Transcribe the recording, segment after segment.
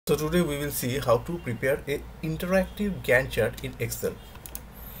So today we will see how to prepare a interactive Gantt chart in Excel,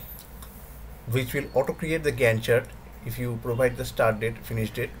 which will auto create the Gantt chart if you provide the start date, finish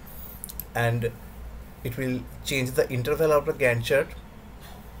date, and it will change the interval of the Gantt chart.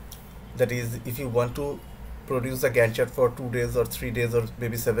 That is, if you want to produce the Gantt chart for 2 days or 3 days or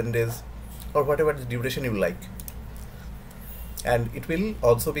maybe 7 days or whatever the duration you like. And it will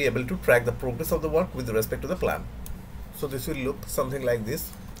also be able to track the progress of the work with respect to the plan. So this will look something like this.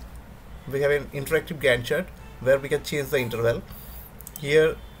 We have an interactive Gantt chart where we can change the interval.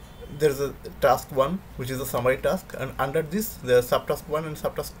 Here there is a task 1 which is a summary task, and under this the subtask 1 and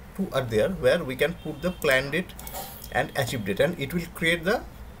subtask 2 are there, where we can put the plan date and achieve date, and it will create the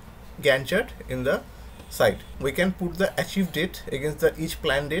Gantt chart in the side. We can put the achieve date against the each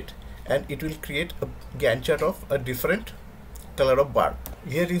plan date, and it will create a Gantt chart of a different color of bar.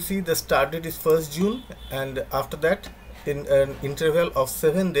 Here you see the start date is 1st June, and after that in an interval of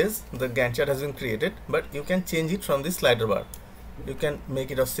 7 days the Gantt chart has been created, but you can change it from the slider bar. You can make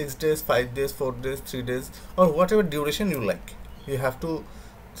it of 6 days, 5 days, 4 days, 3 days, or whatever duration you like. You have to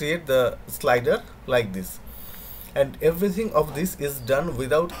create the slider like this, and everything of this is done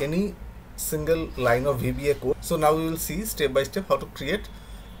without any single line of VBA code. So now we will see step by step how to create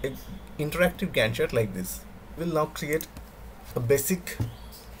an interactive Gantt chart like this. We will now create a basic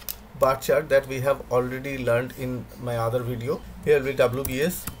bar chart that we have already learned in my other video. Here will be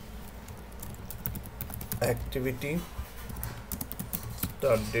WBS, activity,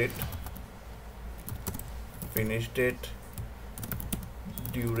 start date, finish date,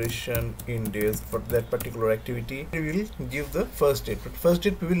 duration in days for that particular activity. We will give the first date, but first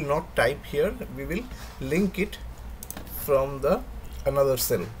date we will not type here, we will link it from the another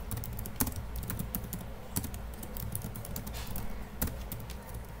cell.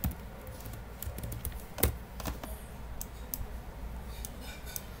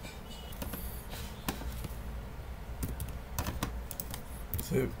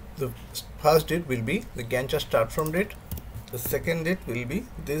 So the first date will be the Gantt chart start from date. The second date will be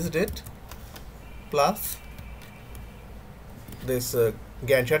this date plus this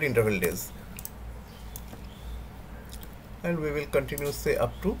Gantt chart interval days, and we will continue say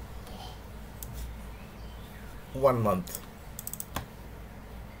up to 1 month.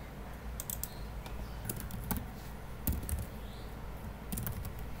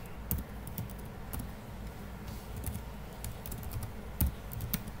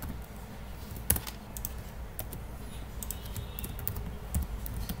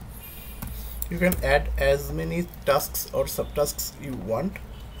 You can add as many tasks or subtasks you want.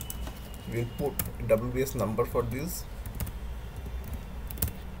 We'll put WBS number for this.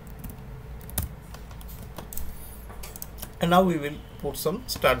 And now we will put some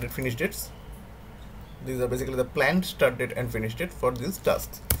start date, finish dates. These are basically the planned start date and finish date for these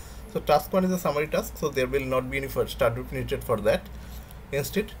tasks. So task 1 is a summary task, so there will not be any for start date, finish date for that.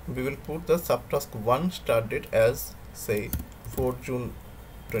 Instead, we will put the subtask 1 start date as say 4 June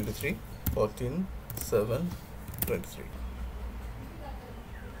 23. 14/7/23.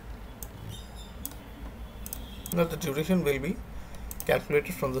 Now the duration will be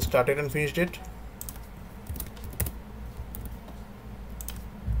calculated from the start date and finish date.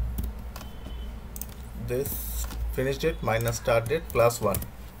 This finish date minus start date plus 1.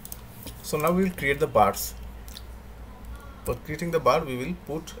 So now we will create the bars. For creating the bar, we will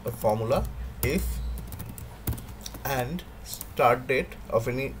put a formula: if and start date of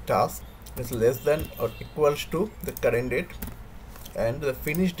any task is less than or equals to the current date, and the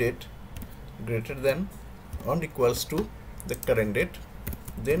finish date greater than or equals to the current date,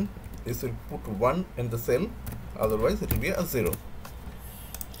 then this will put 1 in the cell, otherwise it will be a 0.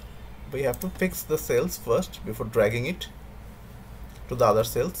 We have to fix the cells first before dragging it to the other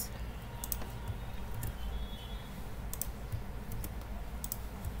cells.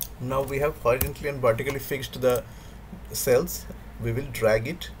 Now we have horizontally and vertically fixed the cells. We will drag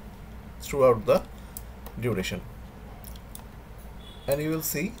it throughout the duration, and you will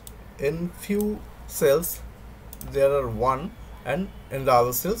see in few cells there are 1, and in the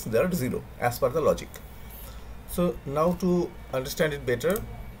other cells there are 0 as per the logic. So now to understand it better,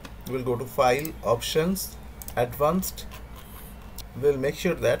 we will go to File, Options, Advanced. We will make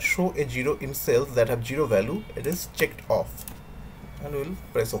sure that Show a 0 in cells that have 0 value, it is checked off, and we will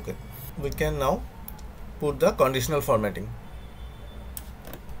press OK. We can now put the conditional formatting.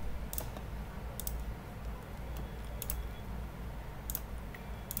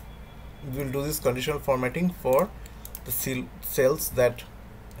 We will do this conditional formatting for the cells that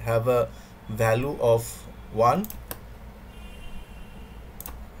have a value of 1,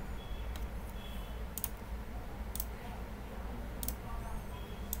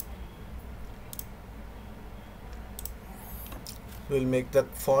 we'll make the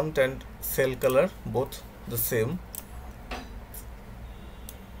font and cell color both the same.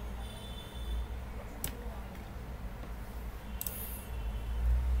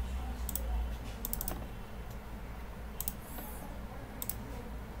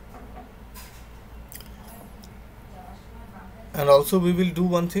 And also we will do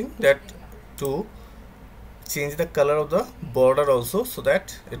one thing, that to change the color of the border also, so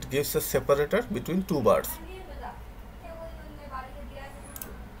that it gives a separator between two bars.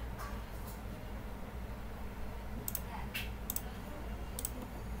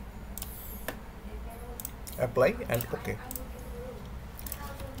 Apply and OK.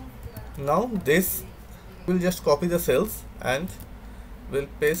 Now this, we'll just copy the cells and we'll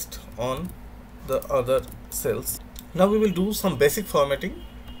paste on the other cells. Now we will do some basic formatting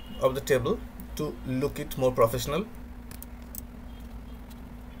of the table to look it more professional.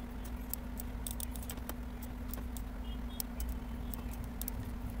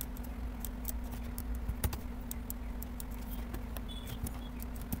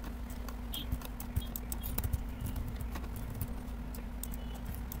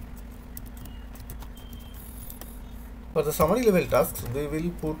 For the summary level tasks, we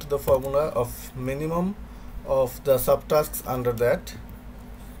will put the formula of minimum of the subtasks under that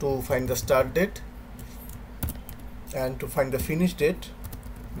to find the start date, and to find the finish date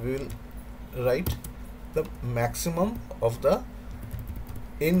we will write the maximum of the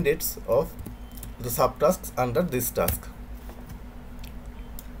end dates of the subtasks under this task.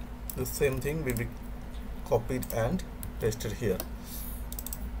 The same thing will be copied and pasted here.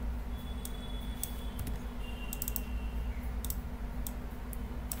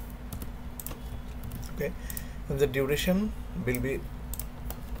 Okay, and the duration will be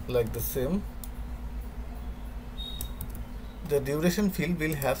like the same. The duration field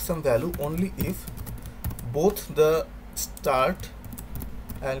will have some value only if both the start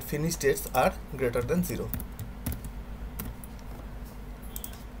and finish dates are greater than 0.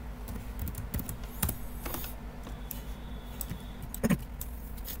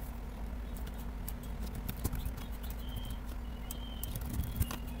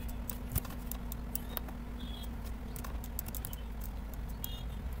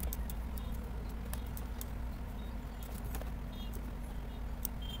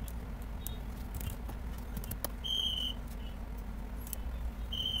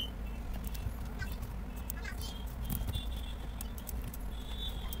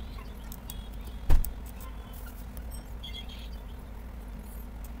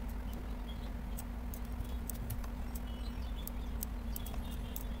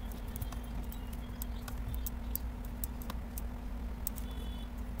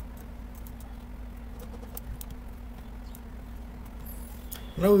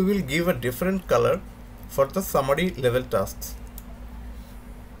 Now we will give a different color for the summary level tasks.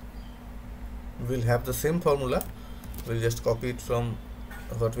 We'll have the same formula. We'll just copy it from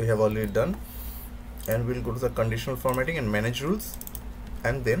what we have already done, and we'll go to the conditional formatting and manage rules,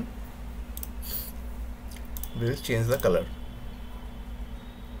 and then we'll change the color.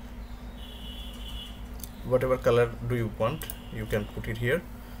 Whatever color do you want, you can put it here.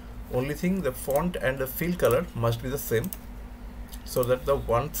 Only thing, the font and the fill color must be the same, so that the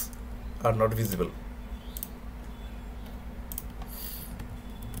ones are not visible.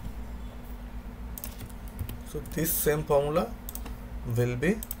 So this same formula will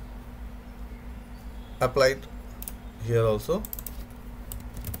be applied here also.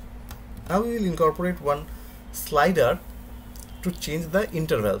 Now we will incorporate one slider to change the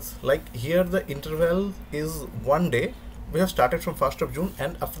intervals. Like here the interval is 1 day. We have started from 1st of June,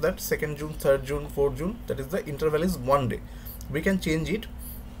 and after that 2nd June, 3rd June, 4th June, that is the interval is 1 day. We can change it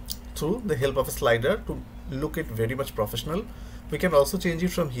through the help of a slider to look it very much professional. We can also change it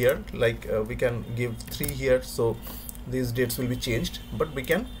from here, like we can give 3 here, so these dates will be changed, but we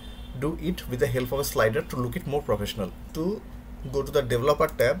can do it with the help of a slider to look it more professional. To go to the developer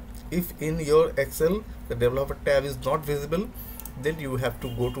tab, if in your Excel the developer tab is not visible, then you have to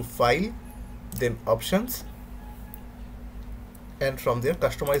go to file, then options, and from there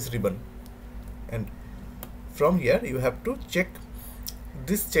customize ribbon, and from here you have to check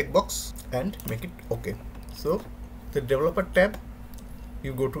this checkbox and make it OK. So the developer tab,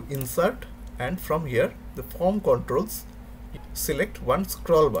 you go to insert, and from here the form controls, select one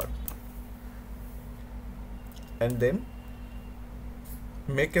scroll bar and then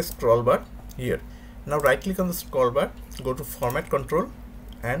make a scroll bar here. Now right click on the scroll bar, go to format control,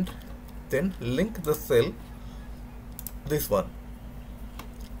 and then link the cell, this one.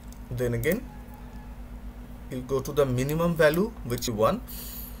 Then again you go to the minimum value which you want,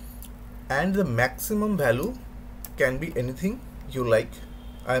 and the maximum value can be anything. you like.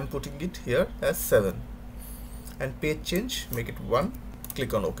 I am putting it here as 7, and page change, make it 1,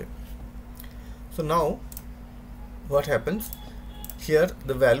 click on OK. So now what happens here,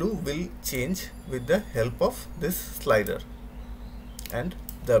 the value will change with the help of this slider, and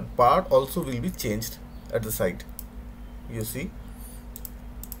the bar also will be changed at the side. You see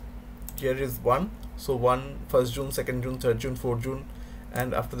here is 1, so 1 1st June, 2nd June, 3rd June, 4th June,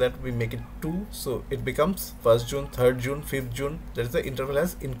 and after that we make it 2, so it becomes 1st June, 3rd June, 5th June. That is, the interval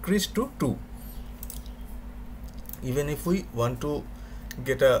has increased to 2. Even if we want to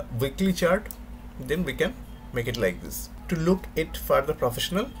get a weekly chart, then we can make it like this. To look it further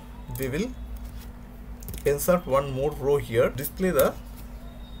professional, we will insert one more row here, display the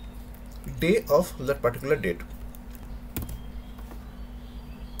day of that particular date.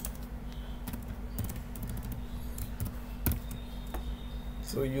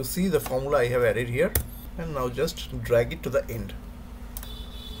 So you see the formula I have added here, and now just drag it to the end.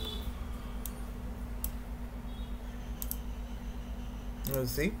 You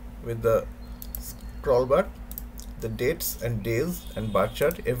see with the scroll bar, the dates and days and bar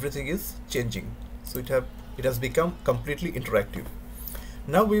chart, everything is changing. So it has become completely interactive.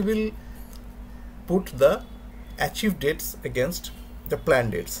 Now we will put the achieved dates against the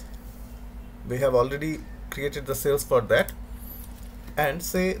planned dates. We have already created the cells for that, and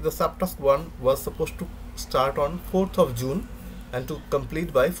say the subtask 1 was supposed to start on 4th of June and to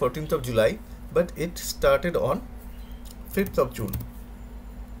complete by 14th of July, but it started on 5th of June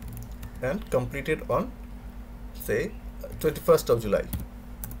and completed on say 21st of July.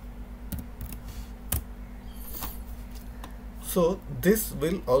 So this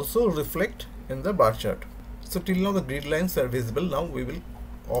will also reflect in the bar chart. So till now the grid lines are visible. Now we will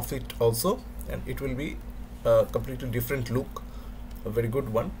off it also, and it will be a completely different look, a very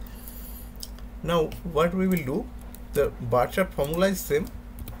good one. Now what we will do, the bar chart formula is same.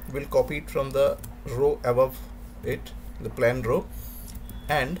 We'll copy it from the row above it, the plan row,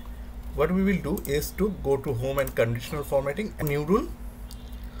 and what we will do is to go to home and conditional formatting, a new rule,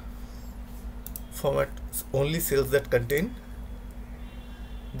 format only cells that contain,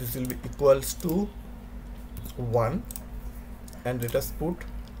 this will be equals to 1, and let us put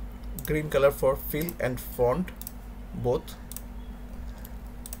green color for fill and font both.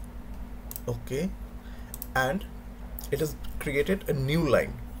 Okay, and it has created a new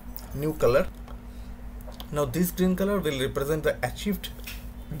line, new color. Now this green color will represent the achieved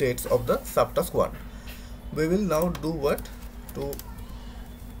dates of the subtask 1. We will now do what? To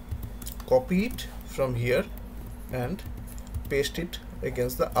copy it from here and paste it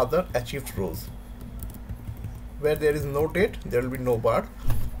against the other achieved rows. Where there is no date, there will be no bar.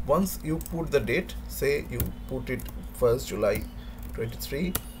 Once you put the date, say you put it 1st July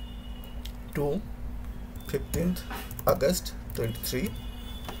 23 to 15th August 23,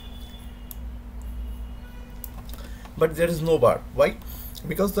 but there is no bar. Why?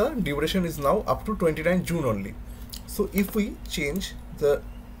 Because the duration is now up to 29 June only. So if we change the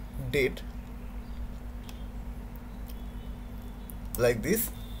date like this,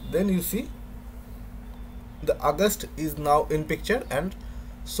 then you see the August is now in picture, and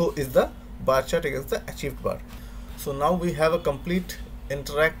so is the bar chart against the achieved bar. So now we have a complete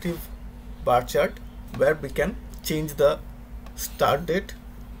interactive bar chart where we can change the start date.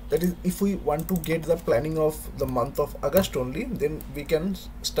 That is, if we want to get the planning of the month of August only, then we can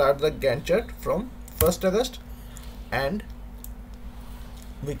start the Gantt chart from 1st August, and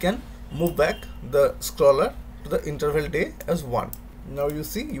we can move back the scroller to the interval day as 1. Now you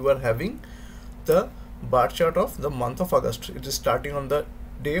see you are having the bar chart of the month of August. It is starting on the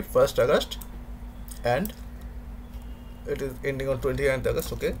day 1st August and it is ending on 29th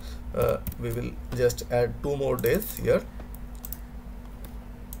August. Okay, we will just add 2 more days here.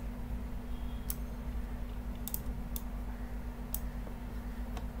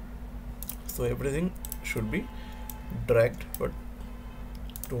 So everything should be dragged for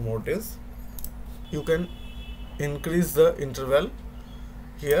 2 more days. You can increase the interval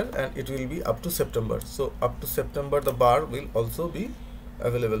here and it will be up to September. So up to September the bar will also be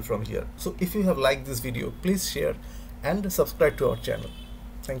available from here. So if you have liked this video, please share and subscribe to our channel.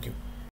 Thank you.